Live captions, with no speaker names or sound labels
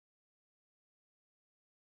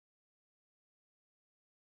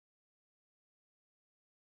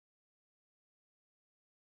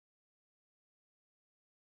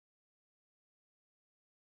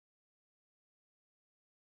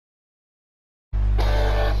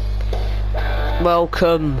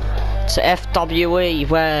welcome to FWE,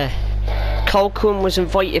 where Colquhoun was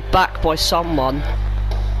invited back by someone.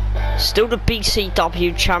 Still the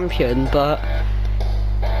BCW champion, but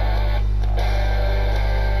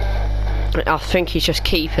I think he's just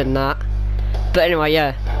keeping that. But anyway,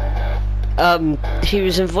 yeah. He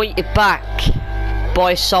was invited back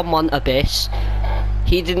by someone, Abyss,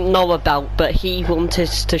 he didn't know about, but he wanted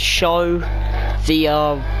to show the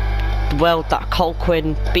world that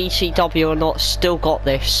Colquhoun, BCW or not, still got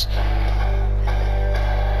this.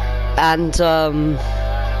 And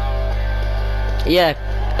yeah,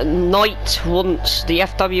 Knight wants the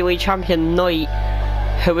FWE champion Knight,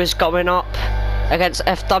 who is going up against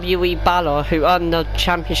FWE Balor, who earned the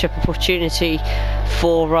championship opportunity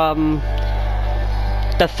for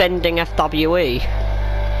defending FWE,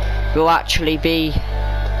 will actually be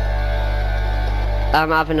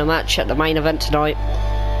having a match at the main event tonight.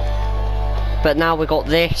 But now we got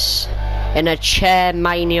this in a chair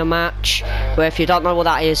mania match, where, if you don't know what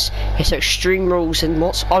that is, it's Extreme Rules, and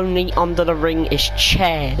what's only under the ring is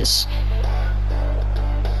chairs,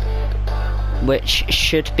 which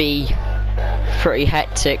should be pretty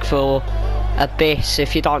hectic for Abyss.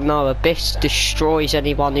 If you don't know, Abyss destroys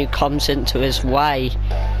anyone who comes into his way.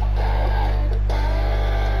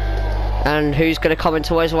 And who's going to come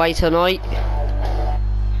into his way tonight?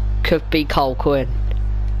 Could be Colquhoun.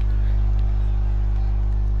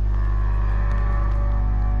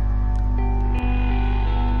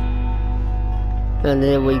 And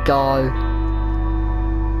here we go.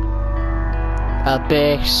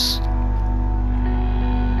 Abyss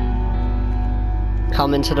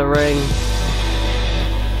come into the ring.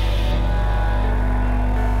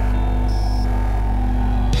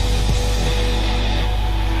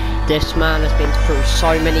 This man has been through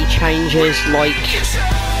so many changes. Like,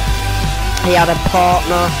 he had a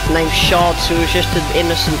partner named Shards, who was just an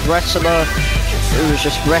innocent wrestler who was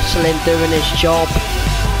just wrestling, doing his job.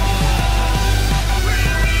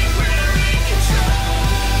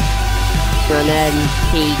 And then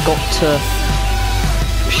he got to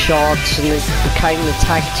Shards and it became the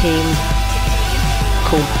tag team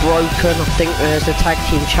called Broken. I think there's the tag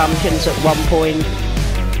team champions at one point.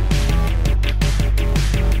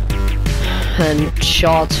 And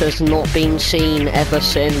Shards has not been seen ever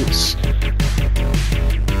since.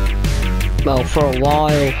 Well, for a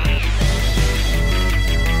while.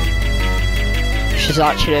 Which is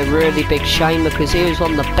actually a really big shame, because he was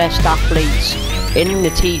one of the best athletes in the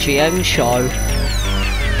TGM show.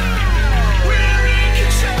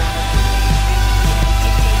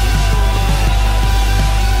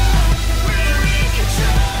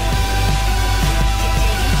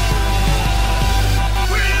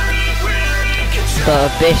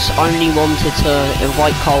 But Abyss only wanted to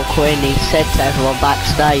invite Colquhoun. He said to everyone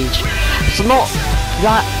backstage, it's not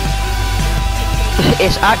that,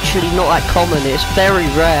 it's actually not that common, it's very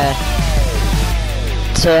rare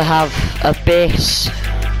to have Abyss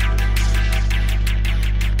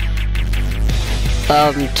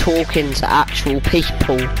talking to actual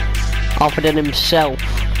people other than himself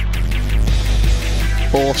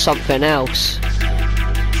or something else.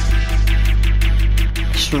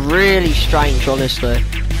 It's really strange, honestly,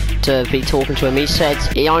 to be talking to him. He said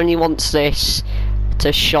he only wants this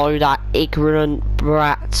to show that ignorant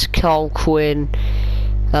brat Colquhoun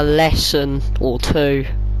a lesson or two.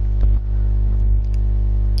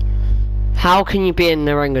 How can you be in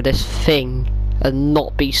the ring with this thing and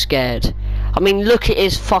not be scared? I mean, look at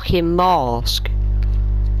his fucking mask.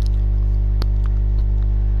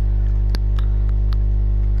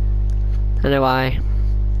 Anyway,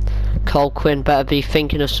 Colquhoun better be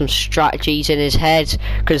thinking of some strategies in his head,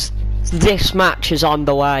 because this match is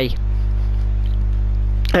underway.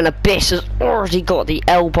 And Abyss has already got the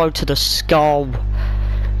elbow to the skull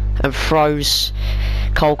and throws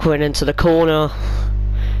Colquhoun into the corner.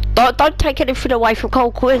 Don't take anything away from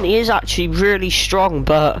Colquhoun, he is actually really strong,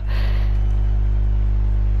 but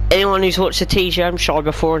anyone who's watched the TGM show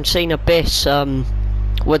before and seen Abyss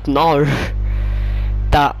would know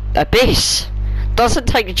that Abyss doesn't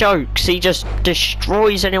take jokes, he just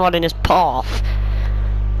destroys anyone in his path.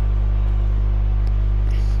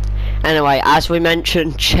 Anyway, as we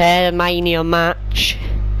mentioned, chair mania match.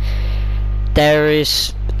 There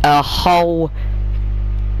is a whole,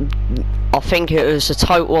 I think it was a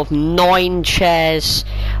total of 9 chairs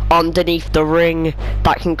underneath the ring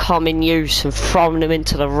that can come in use, and throwing them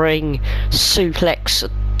into the ring, superplex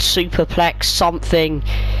something,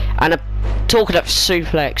 and talking of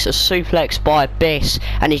suplex, a suplex by Abyss,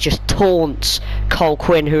 and he just taunts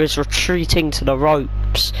Colquhoun, who is retreating to the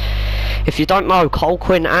ropes. If you don't know,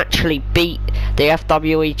 Colquhoun actually beat the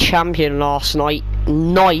FWE champion last night,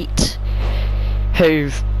 Knight, who,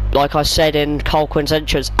 like I said in Cole Quinn's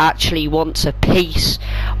entrance, actually wants a piece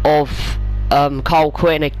of Cole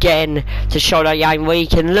Quinn again to show that he ain't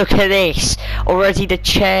weak. And look at this, already the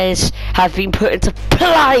chairs have been put into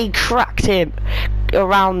play, cracked him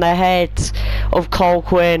around the head of Cole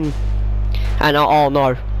Quinn. And oh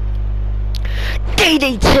no,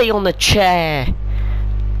 DDT on the chair.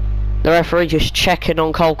 The referee just checking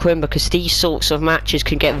on Cole Quinn, because these sorts of matches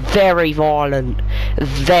can get very violent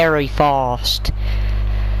very fast.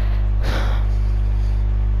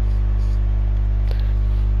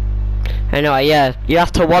 Anyway, yeah, you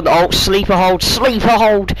have to want, oh, sleeper hold,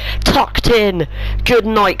 tucked in. Good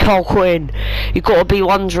night, Cole Quinn. You've got to be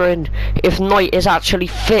wondering if Knight is actually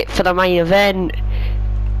fit for the main event.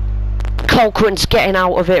 Cole Quinn's getting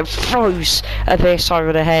out of it, throws Abyss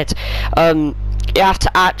over the head. You have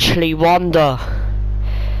to actually wonder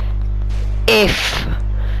if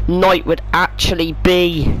Knight would actually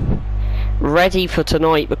be ready for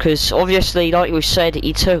tonight, because obviously, like we said,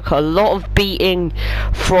 he took a lot of beating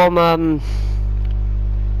from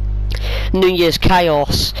New Year's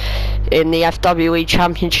Chaos in the FWE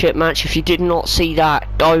Championship match. If you did not see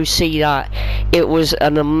that, go see that. It was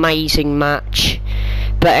an amazing match.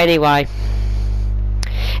 But anyway,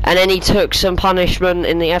 and then he took some punishment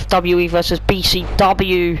in the FWE versus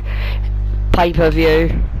BCW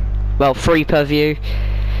pay-per-view, well, free per-view,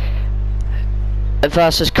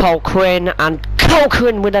 versus Cole Quinn, and Cole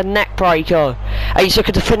Quinn with a neck breaker. And he's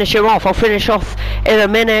looking to finish him off. I'll finish off in a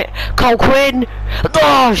minute. Cole Quinn,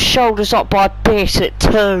 oh, shoulders up by Abyss at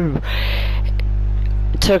 2.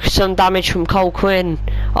 Took some damage from Cole Quinn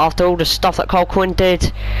after all the stuff that Cole Quinn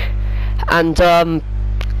did. And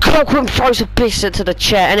Cole Quinn throws Abyss into the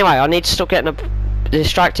chair. Anyway, I need to stop getting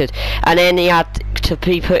distracted. And then he had to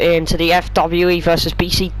be put into the FWE versus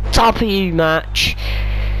BCW match,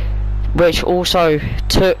 which also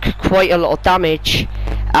took quite a lot of damage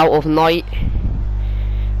out of Knight.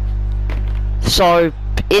 So,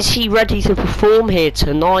 is he ready to perform here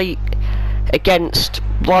tonight against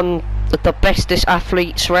one of the bestest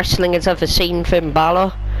athletes wrestling has ever seen, Finn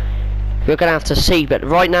Balor? We're going to have to see, but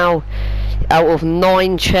right now, out of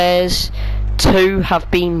 9 chairs, 2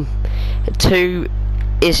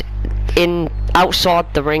 is in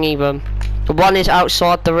outside the ring even. 1 is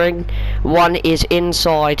outside the ring, 1 is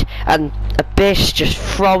inside, and Abyss just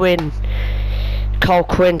throwing Cole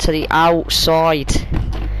Quinn to the outside.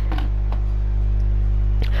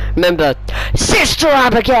 Remember, Sister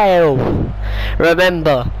Abigail!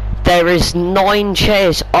 Remember, there is 9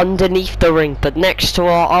 chairs underneath the ring, but next to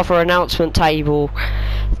our other announcement table,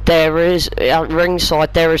 there is, at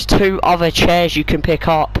ringside, there is 2 other chairs you can pick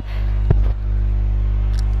up.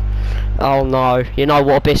 Oh no, you know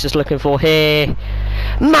what Abyss is looking for here.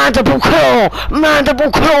 Mandible claw!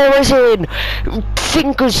 Mandible claw is in!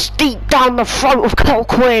 Fingers deep down the throat of Cole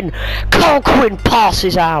Quinn. Cole Quinn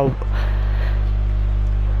passes out.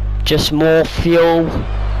 Just more fuel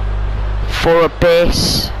for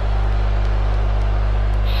Abyss.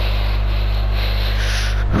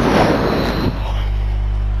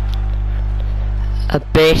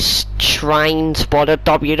 Abyss, trained by the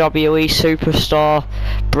WWE superstar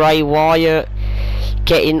Bray Wyatt,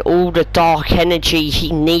 getting all the dark energy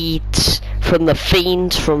he needs from the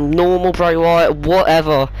Fiend, from normal Bray Wyatt,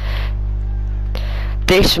 whatever.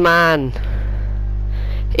 This man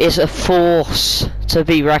is a force to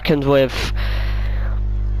be reckoned with.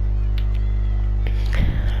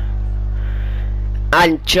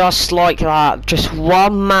 And just like that, just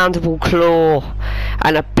one mandible claw,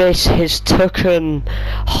 and Abyss has taken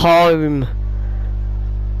home.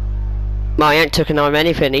 No, he ain't taken home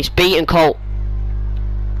anything. He's beaten Colt.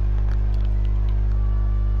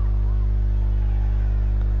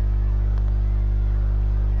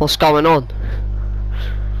 What's going on?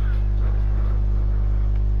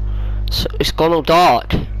 So it's gone all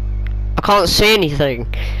dark. I can't see anything.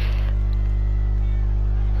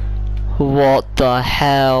 What the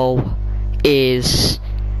hell is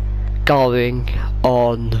going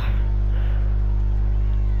on?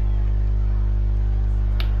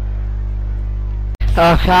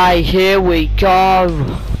 Okay, here we go.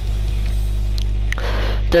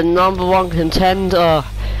 The #1 contender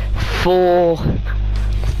for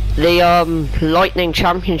the Lightning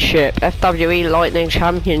Championship, FWE Lightning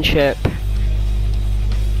Championship.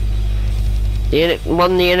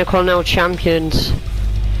 Won the Intercontinental Champions.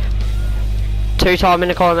 2-time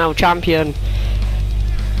Intercontinental Champion.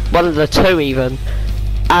 One of the 2 even.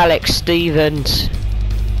 Alex Stevens.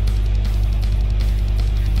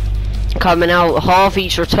 Coming out,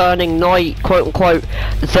 Harvey's returning Knight, quote unquote,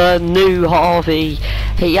 the new Harvey.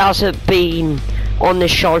 He hasn't been on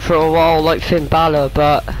this show for a while like Finn Balor,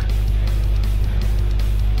 but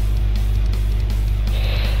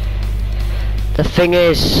The thing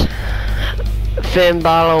is, Finn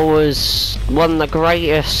Balor was one of the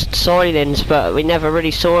greatest signings, but we never really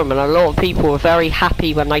saw him, and a lot of people were very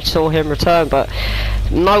happy when they saw him return, but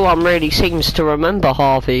no one really seems to remember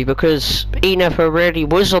Harvey because he never really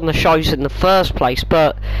was on the shows in the first place.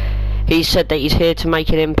 But he said that he's here to make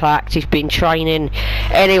an impact. He's been training.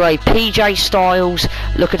 Anyway, PJ Styles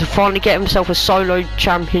looking to finally get himself a solo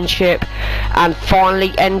championship and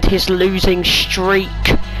finally end his losing streak.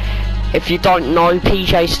 If you don't know,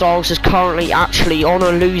 PJ Styles is currently actually on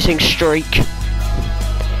a losing streak.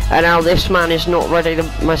 And now this man is not ready to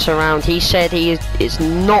mess around. He said he is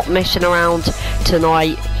not messing around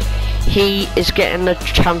tonight. He is getting the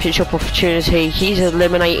championship opportunity. He's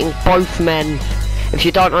eliminating both men. If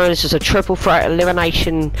you don't know, this is a triple threat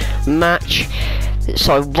elimination match.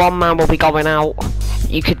 So one man will be going out.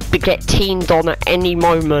 You could get teamed on at any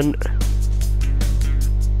moment.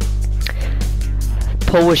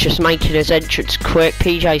 Paul was just making his entrance quick.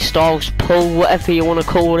 PJ Styles, Paul, whatever you want to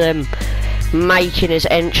call him, making his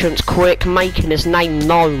entrance quick, making his name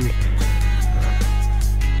known.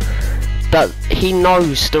 But he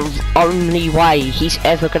knows the only way he's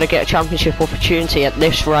ever going to get a championship opportunity at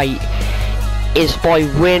this rate is by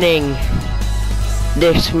winning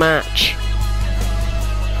this match.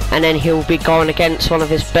 And then he'll be going against one of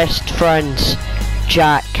his best friends,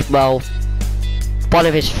 Jack. Well, one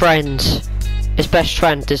of his friends. His best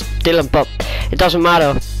friend is Dylan, but it doesn't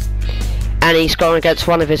matter. And he's going against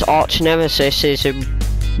one of his arch nemesis in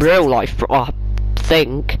real life, I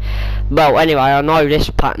think. Well, anyway, I know this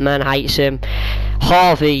man hates him.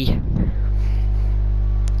 Harvey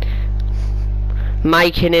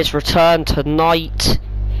making his return tonight.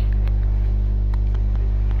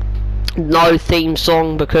 No theme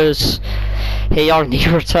song because he only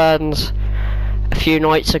returned a few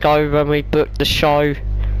nights ago when we booked the show.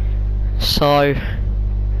 So,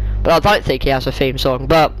 but I don't think he has a theme song.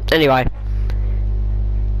 But anyway,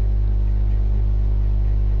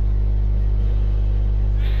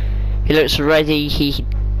 he looks ready. He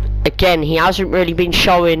hasn't really been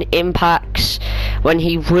showing impacts when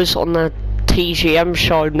he was on the TGM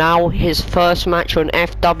show. Now his first match on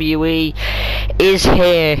FWE is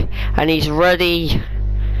here, and he's ready.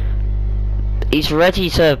 He's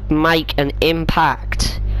ready to make an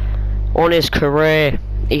impact on his career.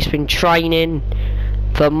 He's been training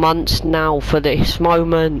for months now for this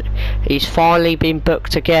moment. He's finally been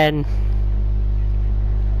booked again,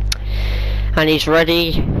 and he's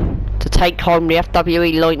ready to take home the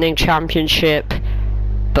FWE Lightning Championship.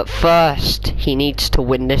 But first, he needs to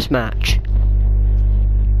win this match.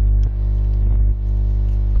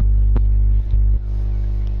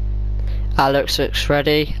 Alex looks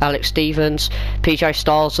ready. Alex Stevens. PJ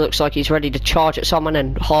Styles looks like he's ready to charge at someone,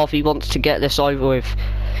 and Harvey wants to get this over with.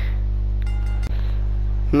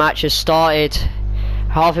 Match has started.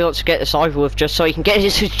 Harvey wants to get this over with just so he can get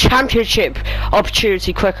his championship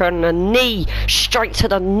opportunity quicker, and a knee straight to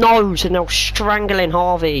the nose, and they're strangling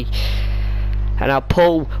Harvey. And now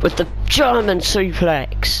Paul with the German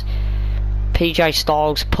suplex. PJ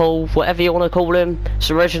Styles, Paul, whatever you want to call him. His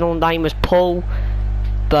original name was Paul,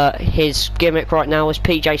 but his gimmick right now is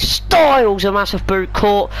PJ Styles. A massive boot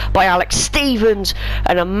caught by Alex Stevens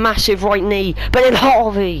and a massive right knee, but then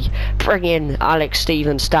Harvey bringing Alex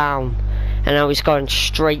Stevens down, and now he's going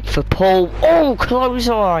straight for Paul. Oh,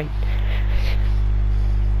 clothesline!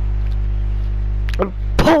 And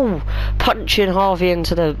Paul punching Harvey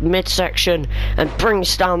into the midsection and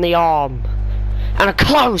brings down the arm. And a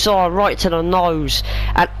clothesline right to the nose,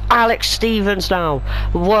 and Alex Stevens now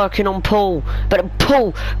working on Paul, but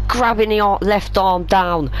Paul grabbing the left arm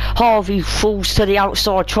down. Harvey falls to the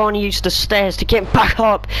outside, trying to use the stairs to get back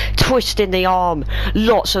up, twisting the arm.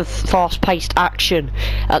 Lots of fast-paced action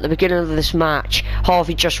at the beginning of this match.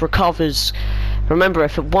 Harvey just recovers. Remember,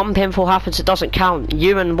 if one pinfall happens, it doesn't count.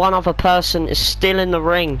 You and one other person is still in the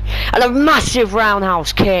ring. And a massive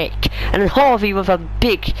roundhouse kick, and Harvey with a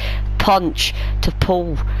big punch to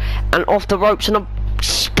Paul, and off the ropes, and a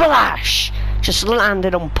splash just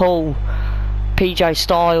landed on Paul. PJ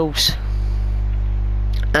Styles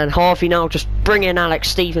and Harvey now just bringing Alex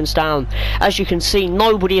Stevens down. As you can see,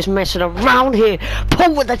 nobody is messing around here.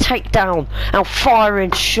 Paul with the takedown, now firing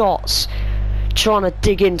shots, trying to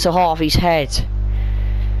dig into Harvey's head.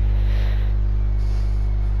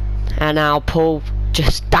 And now Paul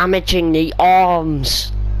just damaging the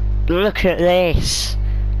arms. Look at this.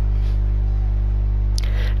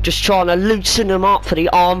 Just trying to loosen them up for the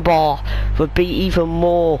armbar would be even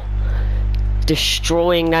more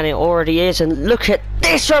destroying than it already is. And look at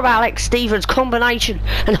this from Alex Stevens, combination,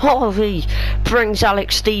 and Harvey brings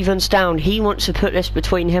Alex Stevens down. He wants to put this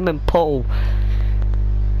between him and Paul.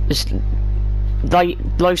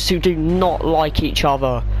 those two do not like each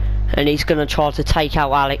other. And he's going to try to take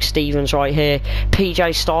out Alex Stevens right here.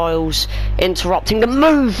 PJ Styles interrupting the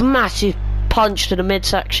move. Massive punch to the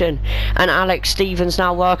midsection. And Alex Stevens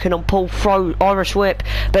now working on pull throw Irish whip.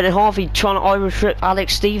 But then Harvey trying to Irish whip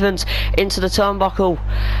Alex Stevens into the turnbuckle.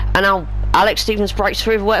 And now Alex Stevens breaks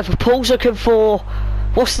through whatever Paul's looking for.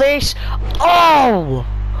 What's this? Oh!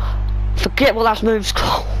 Forget what that move's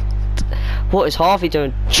called. What is Harvey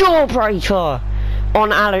doing? Jawbreaker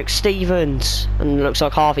on Alex Stevens, and it looks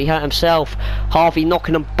like Harvey hurt himself. Harvey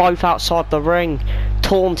knocking them both outside the ring,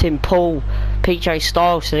 taunting Paul. PJ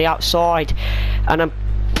Styles to the outside, and then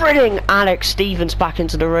bringing Alex Stevens back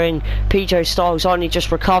into the ring. PJ Styles only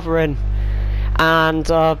just recovering, and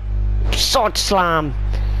side slam,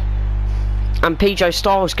 and PJ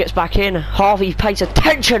Styles gets back in. Harvey pays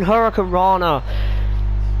attention, Hurricane Rana,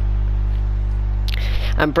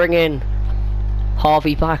 and bring in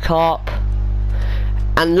Harvey back up.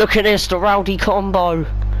 And look at this, the rowdy combo.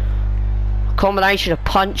 Combination of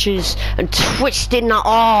punches and twisting the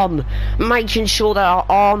arm, making sure that our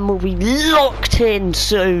arm will be locked in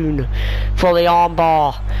soon for the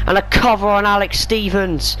armbar. And a cover on Alex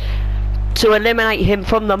Stevens to eliminate him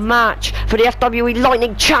from the match for the FWE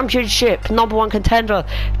Lightning Championship. #1 contender.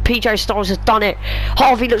 PJ Styles has done it.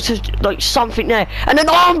 Harvey looks like something there. And an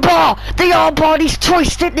armbar! The armbar, he's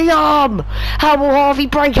twisted the arm! How will Harvey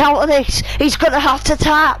break out of this? He's gonna have to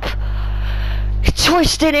tap. He's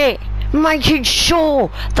twisting it, making sure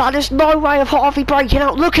that there's no way of Harvey breaking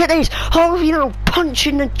out. Look at this, Harvey now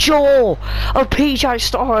punching the jaw of PJ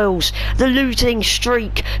Styles. The losing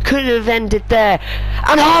streak could have ended there.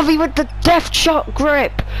 And Harvey with the death shot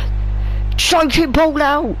grip, choking Paul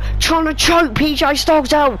out, trying to choke PJ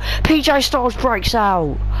Styles out. PJ Styles breaks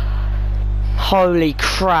out. Holy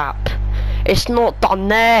crap, it's not done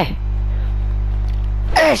there.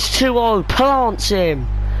 S2O plants him.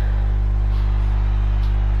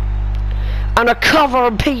 And a cover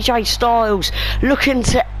on PJ Styles, looking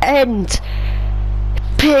to end.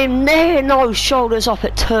 Pin there, no, shoulders up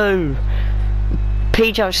at 2.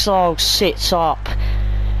 PJ Styles sits up.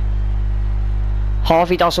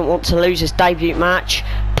 Harvey doesn't want to lose his debut match.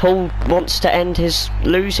 Paul wants to end his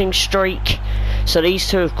losing streak. So these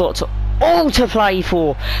two have got all to play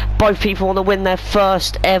for. Both people want to win their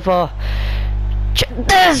first ever.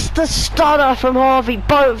 There's the stunner from Harvey,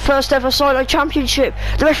 first ever solo championship.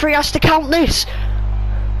 The referee has to count this.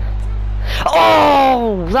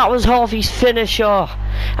 Oh, that was Harvey's finisher.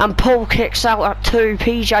 And Paul kicks out at 2,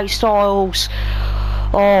 PJ Styles.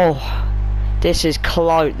 Oh, this is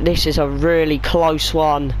close. This is a really close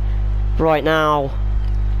one right now.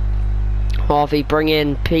 Harvey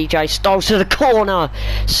bringing PJ Styles to the corner,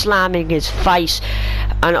 slamming his face.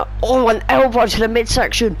 And an elbow to the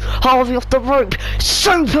midsection. Harvey off the rope,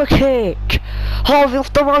 super kick. Harvey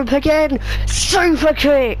off the rope again, super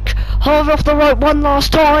kick. Harvey off the rope one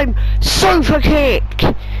last time, super kick.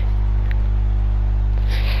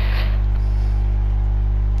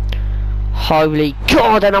 Holy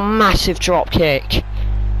God, and a massive drop kick.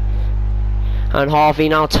 And Harvey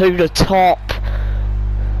now to the top.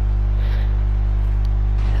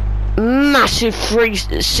 Massive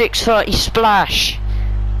 630 splash.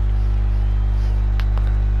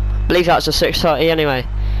 I believe that's a 630 anyway.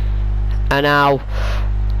 And now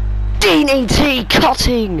DDT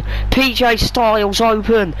cutting PJ Styles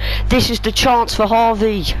open. This is the chance for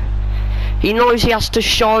Harvey. He knows he has to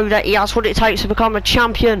show that he has what it takes to become a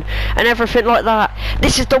champion and everything like that.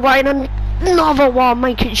 This is the way, and another one,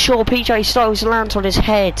 making sure PJ Styles lands on his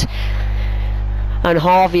head. And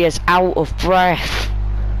Harvey is out of breath.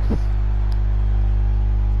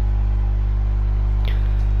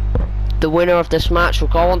 The winner of this match will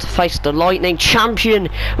go on to face the Lightning Champion,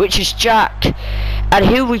 which is Jack. And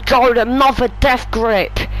here we go, another death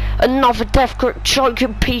grip. Another death grip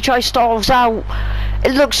choking PJ Styles out.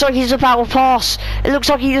 It looks like he's about to pass. It looks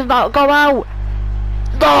like he's about to go out.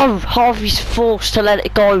 No, Harvey's forced to let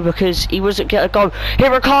it go because he wasn't going to go.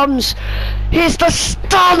 Here it comes. Here's the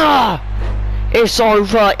stunner. It's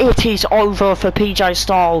over. It is over for PJ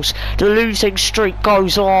Styles. The losing streak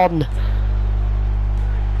goes on.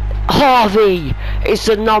 Harvey is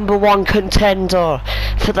the #1 contender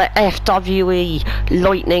for the FWE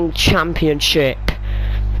Lightning Championship.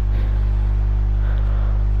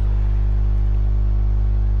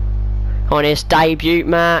 On his debut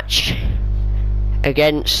match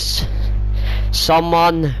against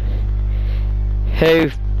someone who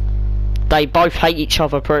they both hate each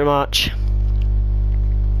other pretty much.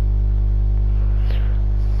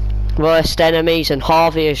 Worst enemies, and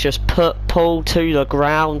Harvey has just put Paul to the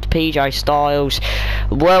ground. PJ Styles,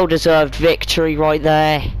 well deserved victory right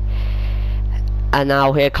there. And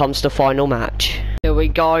now here comes the final match. Here we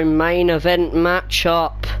go, main event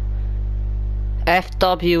matchup.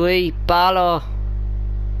 FWE Balor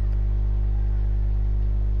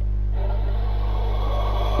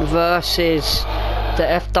versus the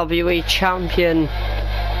FWE champion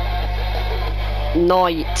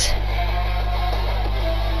Knight.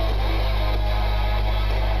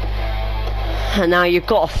 And now you've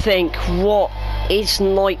got to think, what is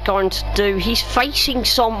Knight going to do? He's facing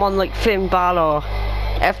someone like Finn Balor,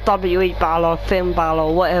 FWE Balor, Finn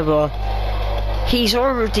Balor, whatever. He's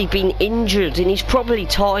already been injured and he's probably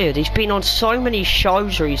tired. He's been on so many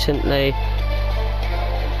shows recently.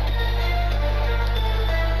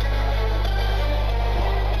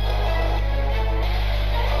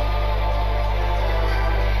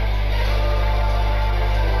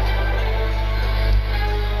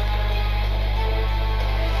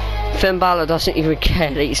 Finn Balor doesn't even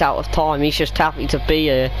care that he's out of time, he's just happy to be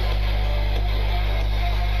here.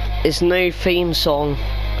 His new theme song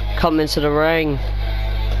coming to the ring.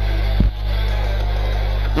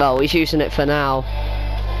 Well, he's using it for now.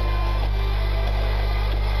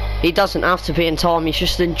 He doesn't have to be in time, he's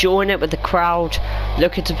just enjoying it with the crowd,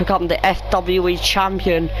 looking to become the FWE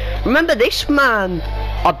champion. Remember, this man,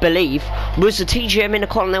 I believe, was the TGM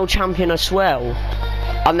Intercontinental champion as well.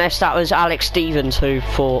 Unless that was Alex Stevens who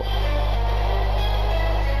fought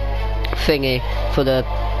thingy for the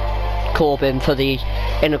Corbin for the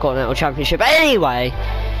Intercontinental Championship. Anyway,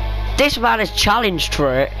 this man has challenged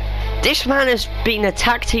for it. This man has been a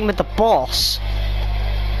tag team with the Boss.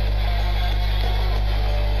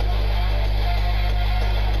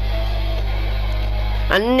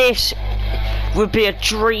 And this would be a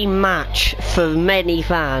dream match for many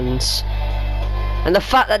fans. And the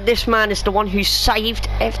fact that this man is the one who saved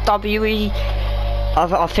FWE,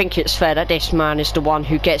 I think it's fair that this man is the one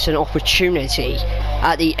who gets an opportunity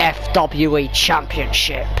at the FWE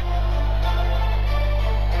Championship.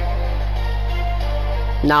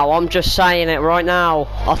 Now, I'm just saying it right now,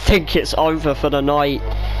 I think it's over for the Knight.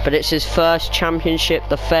 But it's his first championship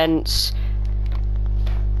defense.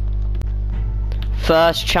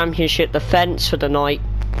 First championship defense for the Knight.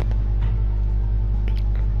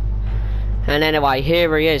 And anyway,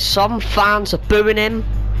 here he is. Some fans are booing him.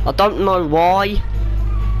 I don't know why.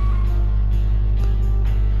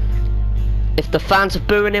 If the fans are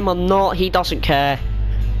booing him or not, he doesn't care.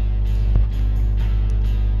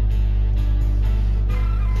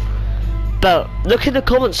 But look at the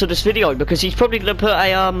comments of this video, because he's probably going to put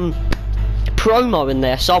a promo in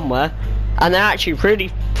there somewhere. And they're actually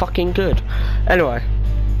really fucking good. Anyway.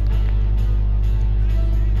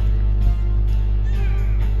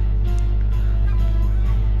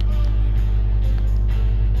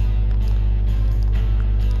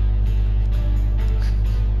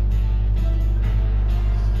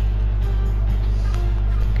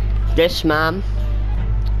 This man,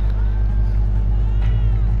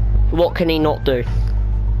 what can he not do?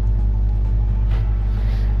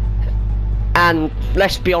 And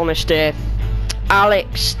let's be honest here,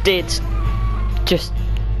 Alex did just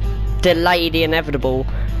delay the inevitable.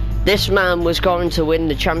 This man was going to win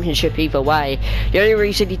the championship either way. The only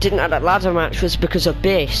reason he didn't have that ladder match was because of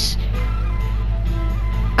this.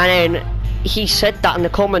 And then he said that in the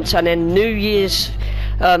comments, and then New Year's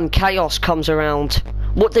Chaos comes around.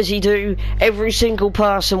 What does he do? Every single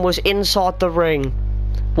person was inside the ring.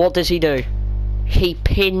 What does he do? He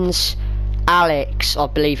pins Alex, I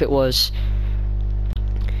believe it was.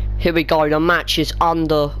 Here we go, the match is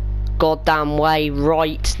under goddamn way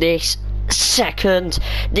right this second.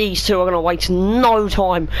 These two are going to waste no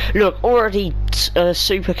time. Look, already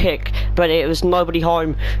super kick, but it was nobody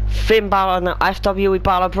home. Finn Balor and FWE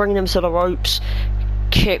Balor bring them to the ropes.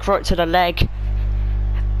 Kick right to the leg.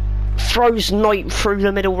 Throws Knight through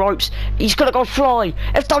the middle ropes. He's gonna go fly.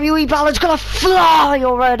 FWE Balor's gonna fly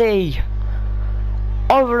already.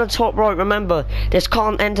 Over the top rope. Remember, this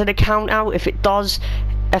can't enter the count out. If it does,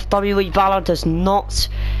 FWE Balor does not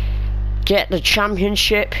get the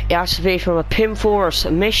championship. It has to be from a pinfall or a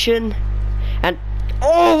submission. And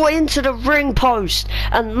into the ring post.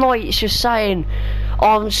 And Knight is just saying,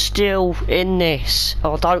 I'm still in this.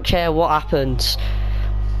 I don't care what happens.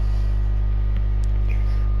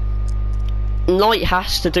 Knight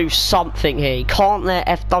has to do something here. He can't let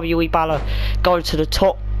FWE Balor go to the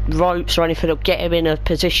top ropes or anything. It'll get him in a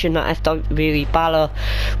position that FWE Balor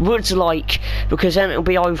would like, because then it'll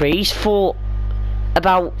be over. He's fought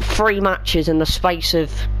about 3 matches in the space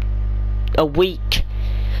of a week,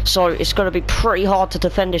 so it's going to be pretty hard to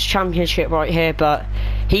defend his championship right here, but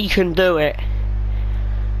he can do it.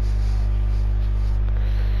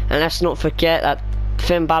 And let's not forget that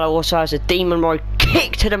Finn Balor also has a Demon Road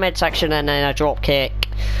kick to the midsection and then a drop kick.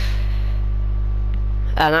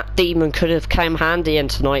 And that demon could have came handy in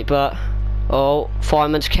tonight, but oh,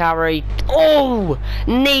 fireman's carry. Oh,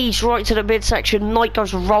 knees right to the midsection. Knight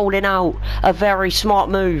goes rolling out. A very smart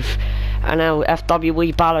move. And now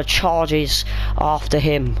FWE Balor charges after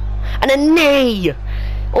him. And a knee!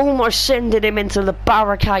 Almost sending him into the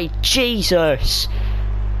barricade. Jesus.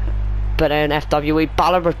 But then FWE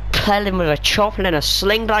Balor repelling with a chop and then a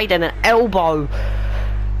sling blade and an elbow.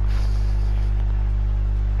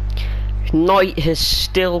 Knight has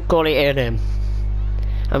still got it in him.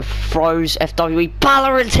 And throws FWE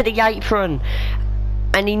Balor into the apron.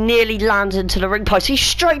 And he nearly lands into the ring post. He's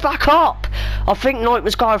straight back up. I think Knight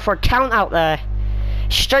was going for a count out there.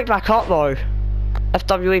 Straight back up though.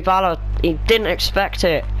 FWE Balor, he didn't expect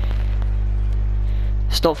it.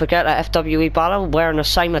 Let's not forget that FWE Balor wearing the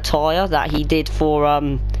same attire that he did for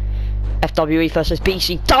FWE versus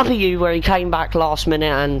BCW, where he came back last minute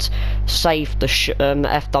and saved the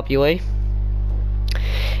FWE.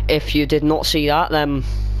 If you did not see that, then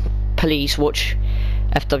please watch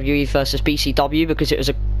FWE versus BCW, because it was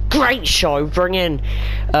a great show, bringing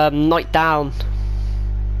Knight down.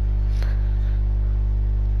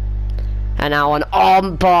 And now an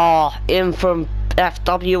armbar in from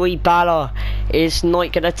FWE Balor. Is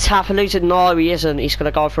Knight going to tap and lose it? No, he isn't. He's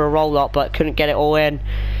going to go for a roll up, but couldn't get it all in.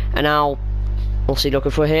 And now, what's he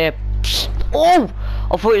looking for here? Oh!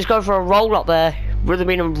 I thought he was going for a roll up there. Would have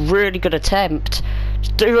been a really good attempt.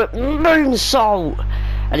 Do it, moonsault!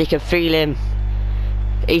 And you can feel him.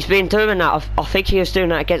 He's been doing that. I think he was doing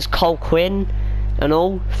that against Cole Quinn and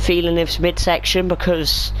all, feeling his midsection,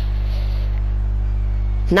 because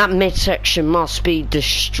that midsection must be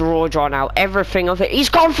destroyed right now. Everything of it. He's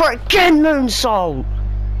gone for it again, moonsault!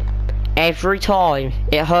 Every time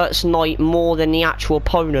it hurts Knight more than the actual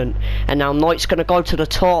opponent. And now Knight's going to go to the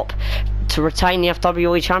top to retain the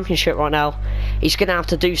FWE Championship right now. He's going to have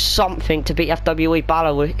to do something to beat FWE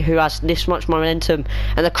Balor, who has this much momentum.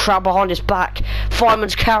 And the crowd behind his back.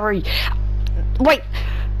 Fireman's carry. Wait.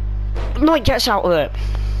 Knight gets out of it.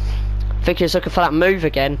 I think he's looking for that move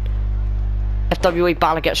again. FWE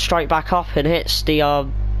Balor gets straight back up and hits the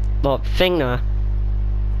thing there.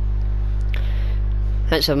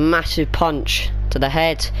 That's a massive punch to the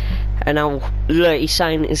head. And now look, he's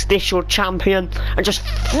saying, is this your champion? And just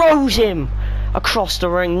throws him across the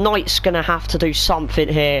ring. Knight's gonna have to do something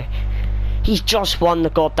here. He's just won the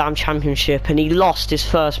goddamn championship and he lost his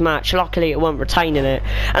first match. Luckily it weren't retaining it.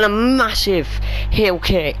 And a massive heel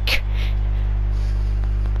kick.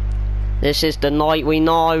 This is the Knight we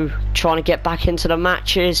know, trying to get back into the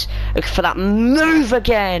matches. Look for that move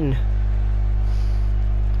again.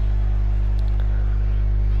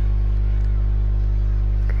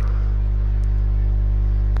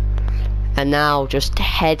 And now just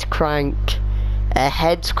head crank. A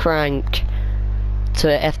head crank to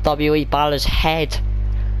FWE Balor's head.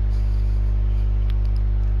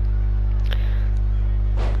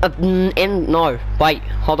 No, wait,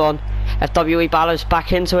 hold on. FWE Balor's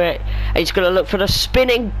back into it. He's going to look for the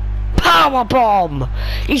spinning power bomb.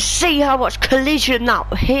 You see how much collision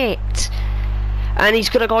that hit. And he's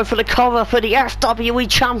going to go for the cover for the FWE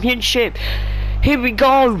Championship. Here we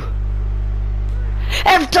go.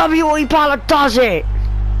 FWE Balor does it.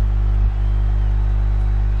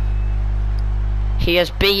 He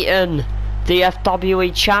has beaten the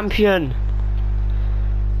FWE champion.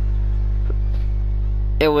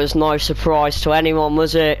 It was no surprise to anyone,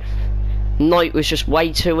 was it? Knight was just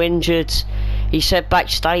way too injured. He said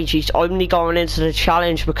backstage he's only going into the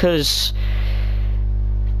challenge because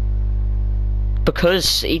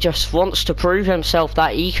he just wants to prove himself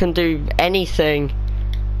that he can do anything.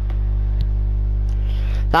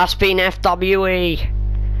 That's been FWE.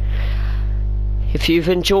 If you've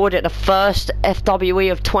enjoyed it, the first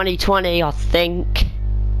FWE of 2020, I think,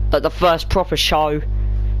 but the first proper show.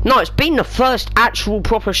 No, it's been the first actual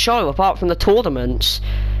proper show apart from the tournaments.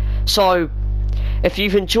 So if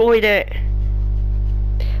you've enjoyed it,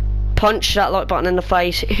 punch that like button in the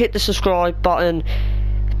face, hit the subscribe button,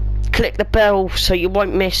 click the bell so you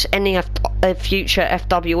won't miss any future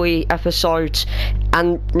FWE episodes.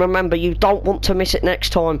 And remember, you don't want to miss it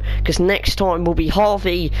next time, because next time will be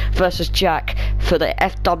Harvey versus Jack for the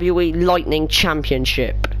FWE Lightning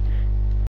Championship.